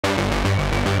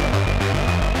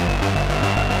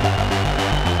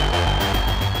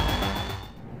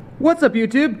What's up,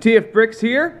 YouTube? TF Bricks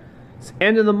here. It's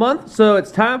end of the month, so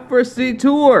it's time for a city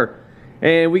tour.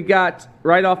 And we got,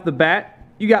 right off the bat,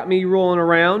 you got me rolling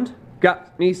around.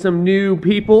 Got me some new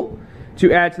people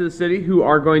to add to the city who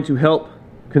are going to help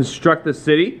construct the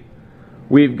city.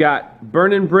 We've got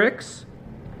Burnin' Bricks,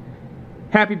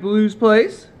 Happy Blues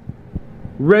Place,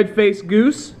 Red Face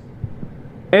Goose,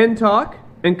 N-Talk,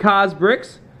 and Cos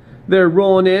Bricks. They're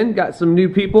rolling in, got some new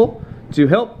people to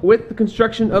help with the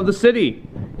construction of the city.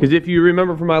 Because if you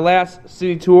remember from my last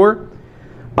city tour,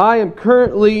 I am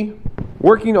currently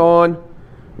working on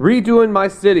redoing my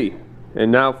city.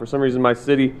 And now for some reason my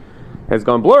city has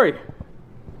gone blurry.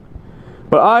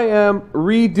 But I am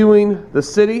redoing the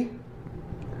city.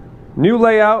 New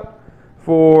layout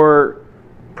for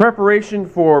preparation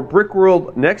for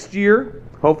Brickworld next year.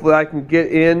 Hopefully I can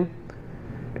get in.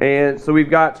 And so we've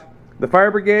got the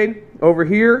fire brigade over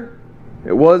here.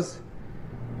 It was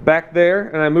back there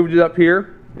and I moved it up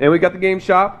here. And we got the game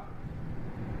shop.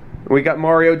 We got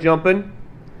Mario jumping.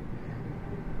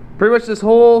 Pretty much this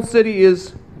whole city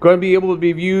is going to be able to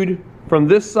be viewed from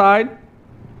this side,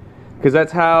 because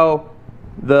that's how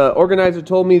the organizer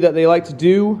told me that they like to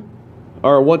do,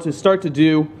 or want to start to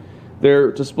do,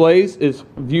 their displays is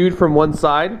viewed from one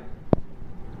side.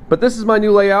 But this is my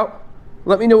new layout.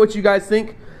 Let me know what you guys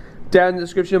think down in the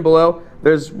description below.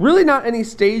 There's really not any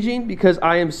staging because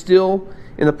I am still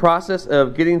in the process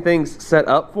of getting things set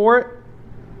up for it.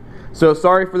 So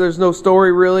sorry for there's no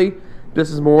story really.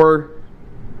 This is more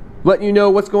letting you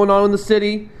know what's going on in the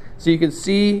city so you can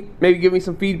see, maybe give me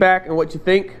some feedback on what you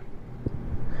think.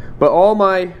 But all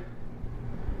my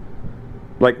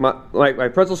like my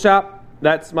pretzel shop,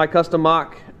 that's my custom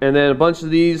mock, and then a bunch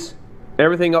of these,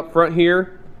 everything up front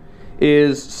here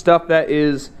is stuff that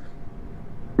is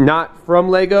not from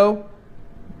Lego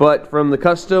but from the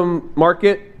custom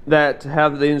market that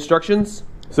have the instructions.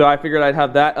 So I figured I'd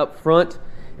have that up front,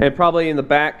 and probably in the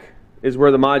back is where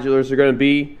the modulars are going to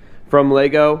be from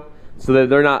Lego, so that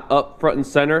they're not up front and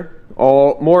center.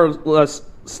 All more or less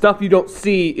stuff you don't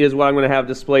see is what I'm going to have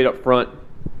displayed up front.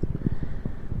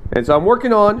 And so I'm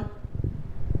working on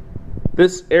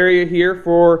this area here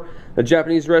for the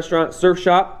Japanese restaurant Surf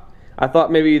Shop. I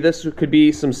thought maybe this could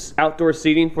be some outdoor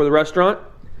seating for the restaurant.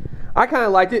 I kind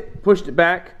of liked it, pushed it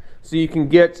back so you can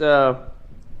get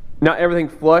not everything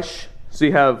flush, so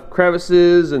you have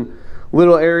crevices and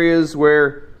little areas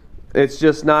where it's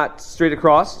just not straight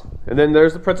across. And then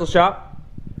there's the pretzel shop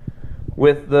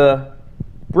with the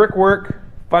brickwork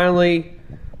finally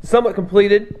somewhat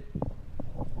completed.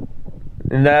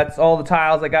 And that's all the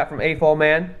tiles I got from A-Fall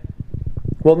Man.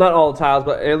 Well, not all the tiles,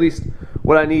 but at least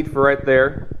what I need for right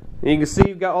there. And you can see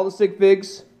you've got all the sig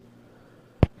figs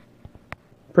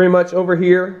pretty much over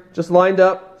here, just lined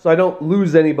up so I don't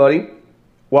lose anybody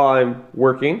while I'm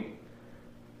working.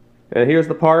 And here's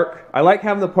the park. I like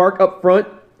having the park up front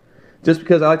just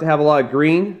because I like to have a lot of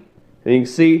green. And you can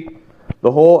see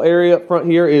the whole area up front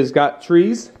here is got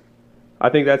trees. I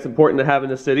think that's important to have in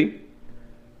the city.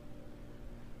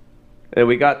 And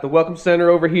we got the welcome center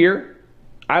over here.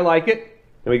 I like it.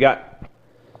 And we got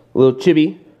a little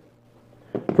chibi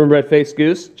from Red Face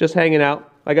Goose just hanging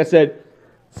out. Like I said,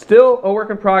 still a work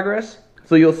in progress.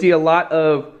 So you'll see a lot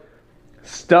of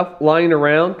stuff lying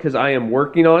around because I am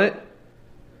working on it.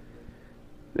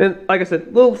 And like I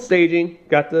said, little staging.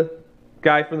 Got the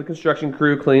guy from the construction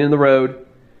crew cleaning the road.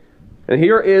 And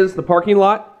here is the parking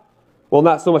lot. Well,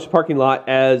 not so much parking lot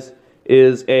as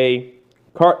is the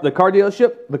car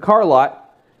dealership, the car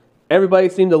lot. Everybody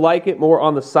seemed to like it more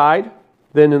on the side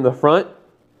than in the front.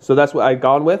 So that's what I've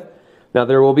gone with. Now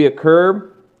there will be a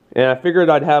curb, and I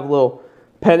figured I'd have little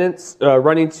pennants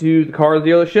running to the car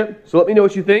dealership. So let me know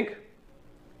what you think.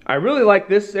 I really like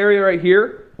this area right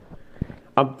here.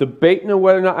 I'm debating on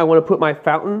whether or not I want to put my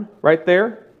fountain right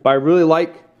there, but I really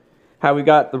like how we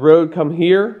got the road come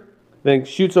here, then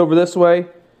shoots over this way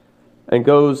and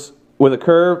goes with a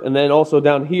curve, and then also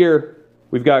down here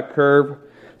we've got a curve.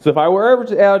 So if I were ever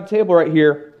to add a table right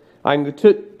here, I can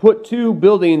put two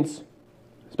buildings,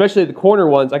 especially the corner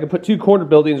ones. I can put two corner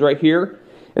buildings right here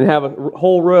and have a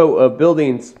whole row of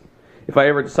buildings if I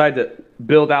ever decide to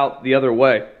build out the other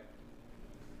way.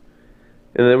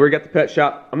 And then we got the pet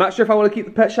shop. I'm not sure if I want to keep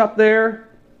the pet shop there.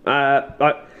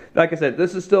 Like I said,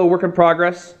 this is still a work in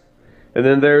progress. And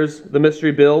then there's the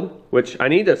mystery build, which I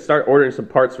need to start ordering some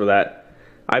parts for that.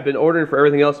 I've been ordering for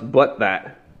everything else but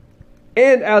that.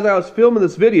 And as I was filming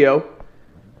this video,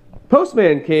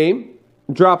 Postman came,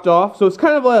 dropped off. So it's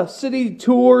kind of a city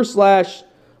tour slash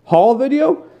haul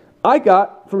video I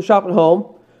got from Shop at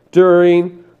Home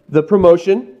during the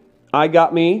promotion. I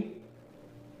got me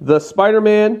the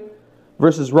Spider-Man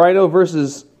versus Rhino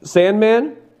versus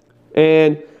Sandman.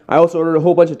 And I also ordered a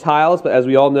whole bunch of tiles, but as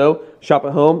we all know, Shop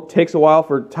at Home takes a while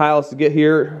for tiles to get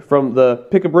here from the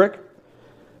Pick-a-Brick.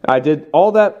 I did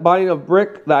all that buying of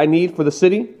brick that I need for the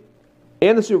city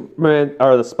and the Superman,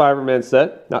 or the Spider-Man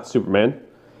set, not Superman,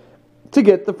 to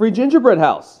get the free gingerbread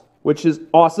house, which is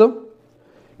awesome.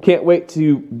 Can't wait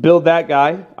to build that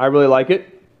guy. I really like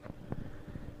it.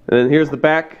 And then here's the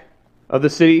back of the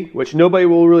city, which nobody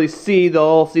will really see. They'll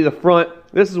all see the front.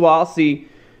 This is what I'll see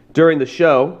during the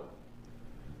show.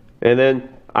 And then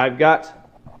I've got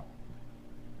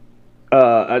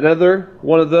another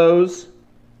one of those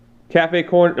cafe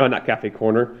corner, no, not cafe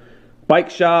corner, bike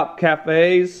shop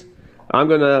cafes. I'm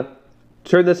going to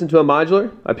turn this into a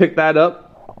modular. I picked that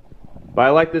up, but I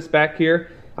like this back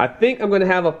here. I think I'm going to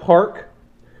have a park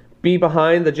be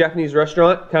behind the Japanese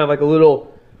restaurant, kind of like a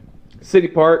little city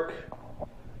park,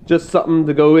 just something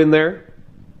to go in there.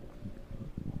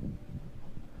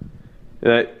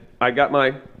 And I got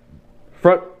my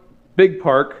front big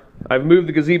park. I've moved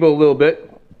the gazebo a little bit.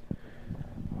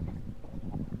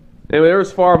 Anyway,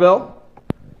 there's Farvell.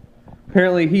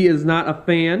 Apparently he is not a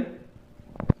fan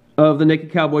of the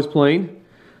Naked Cowboys playing,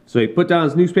 so he put down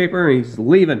his newspaper and he's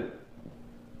leaving.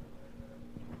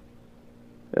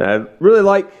 And I really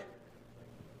like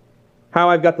how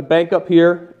I've got the bank up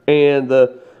here and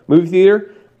the movie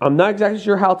theater. I'm not exactly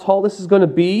sure how tall this is going to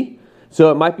be,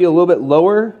 so it might be a little bit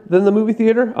lower than the movie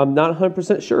theater. I'm not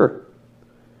 100% sure.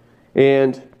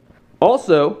 And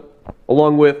also,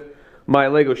 along with my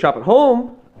Lego Shop at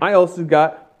Home, I also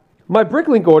got my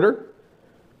Bricklink order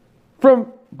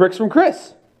from Bricks from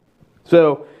Chris.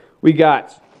 So we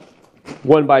got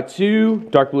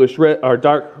 1x2 dark bluish red or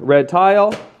dark red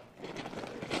tile.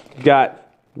 Got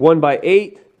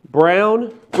 1x8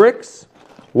 brown bricks,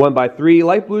 1x3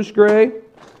 light bluish gray,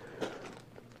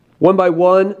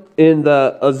 1x1 in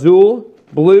the azul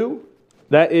blue.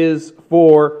 That is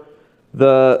for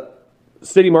the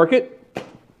city market.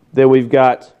 Then we've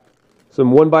got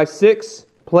some 1x6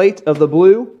 plate of the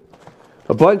blue,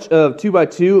 a bunch of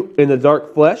 2x2 in the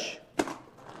dark flesh,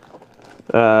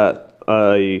 a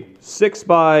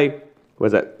 6x, what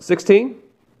is that, 16?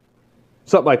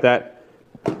 Something like that.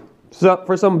 So,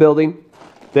 for some building.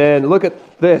 Then look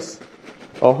at this.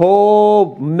 A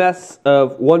whole mess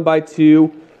of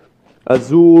 1x2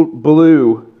 azul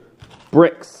blue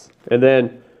bricks. And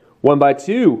then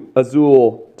 1x2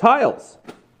 azul tiles.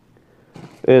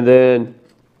 And then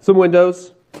some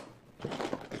windows.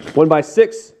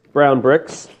 1x6 brown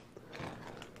bricks.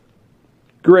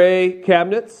 Gray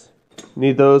cabinets.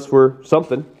 Need those for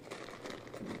something.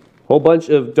 Whole bunch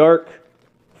of dark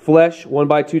flesh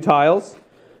 1x2 tiles.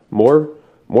 More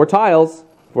tiles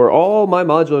for all my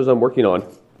modulars I'm working on.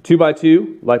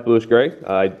 2x2 light bluish gray.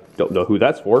 I don't know who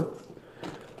that's for.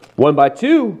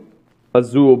 1x2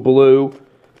 azul blue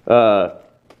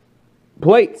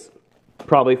plates.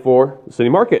 Probably for the city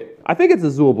market. I think it's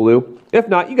azul blue. If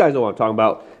not, you guys know what I'm talking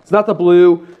about. It's not the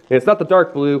blue. It's not the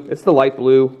dark blue. It's the light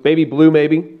blue. Baby blue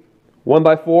maybe.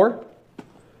 1x4.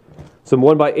 Some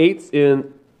 1x8s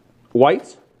in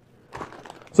white.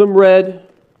 Some red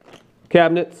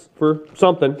cabinets for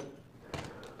something.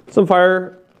 Some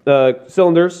fire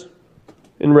cylinders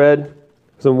in red.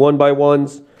 Some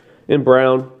 1x1s in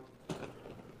brown.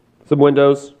 Some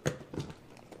windows.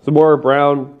 Some more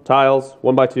brown tiles,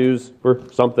 1x2s for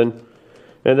something.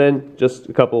 And then just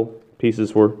a couple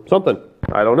pieces for something.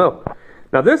 I don't know.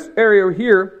 Now this area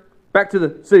here, back to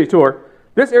the city tour.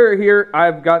 This area here,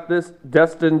 I've got this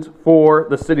destined for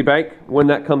the city bank when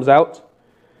that comes out.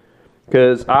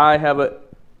 Because I have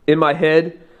in my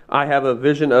head, I have a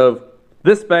vision of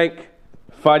this bank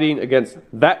fighting against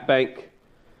that bank.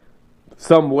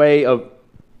 Some way of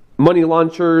money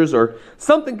launchers or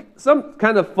something, some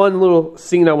kind of fun little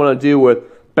scene I want to do with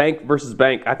bank versus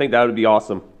bank. I think that would be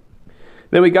awesome.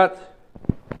 Then we got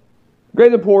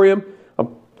Great Emporium.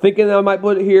 I'm thinking I might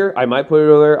put it here. I might put it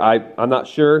over there. I'm not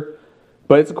sure.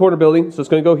 But it's a corner building, so it's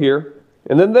going to go here.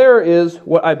 And then there is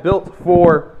what I built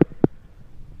for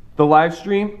the live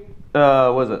stream,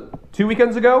 was it 2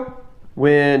 weekends ago?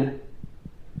 When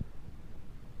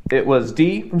it was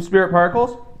Dee from Spirit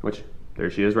Particles, which, there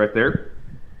she is right there.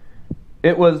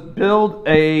 It was build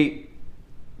a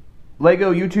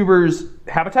Lego YouTuber's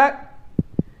habitat,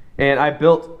 and I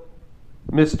built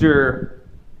Mr.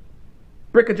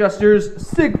 Brick Adjuster's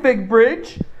Sig Fig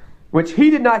Bridge, which he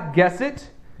did not guess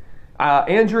it.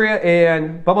 Andrea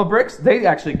and Bubba Bricks, they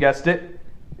actually guessed it,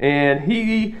 and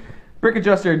Brick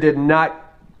Adjuster did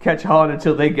not catch on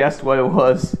until they guessed what it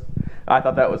was. I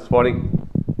thought that was funny.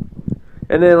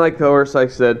 And then, like course, I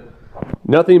said,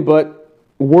 nothing but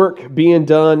work being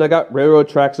done. I got railroad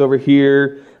tracks over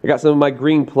here. I got some of my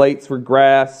green plates for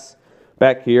grass.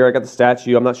 back here. I got the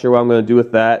statue. I'm not sure what I'm going to do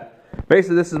with that.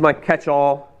 Basically, this is my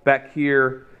catch-all back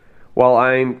here while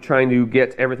I'm trying to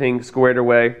get everything squared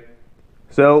away.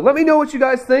 So let me know what you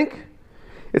guys think.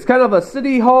 It's kind of a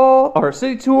city hall or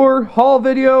city tour haul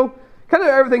video, kind of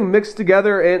everything mixed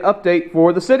together and update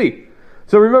for the city.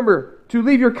 So remember to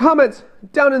leave your comments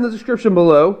down in the description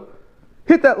below.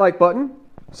 Hit that like button,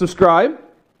 subscribe,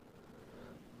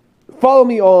 follow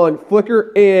me on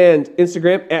Flickr and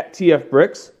Instagram at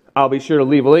TFBricks. I'll be sure to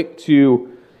leave a link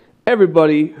to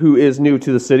everybody who is new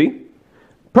to the city.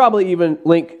 Probably even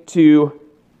link to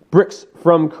Bricks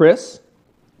from Chris.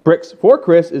 Bricks for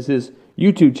Chris is his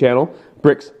YouTube channel.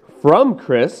 Bricks from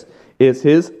Chris is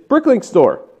his Bricklink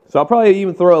store. So I'll probably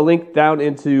even throw a link down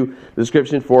into the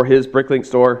description for his Bricklink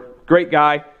store. Great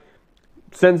guy.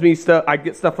 Sends me stuff. I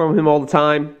get stuff from him all the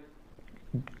time.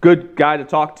 Good guy to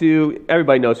talk to.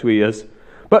 Everybody knows who he is.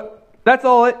 But that's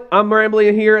all it. I'm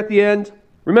rambling here at the end.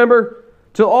 Remember,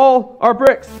 to all our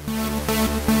bricks.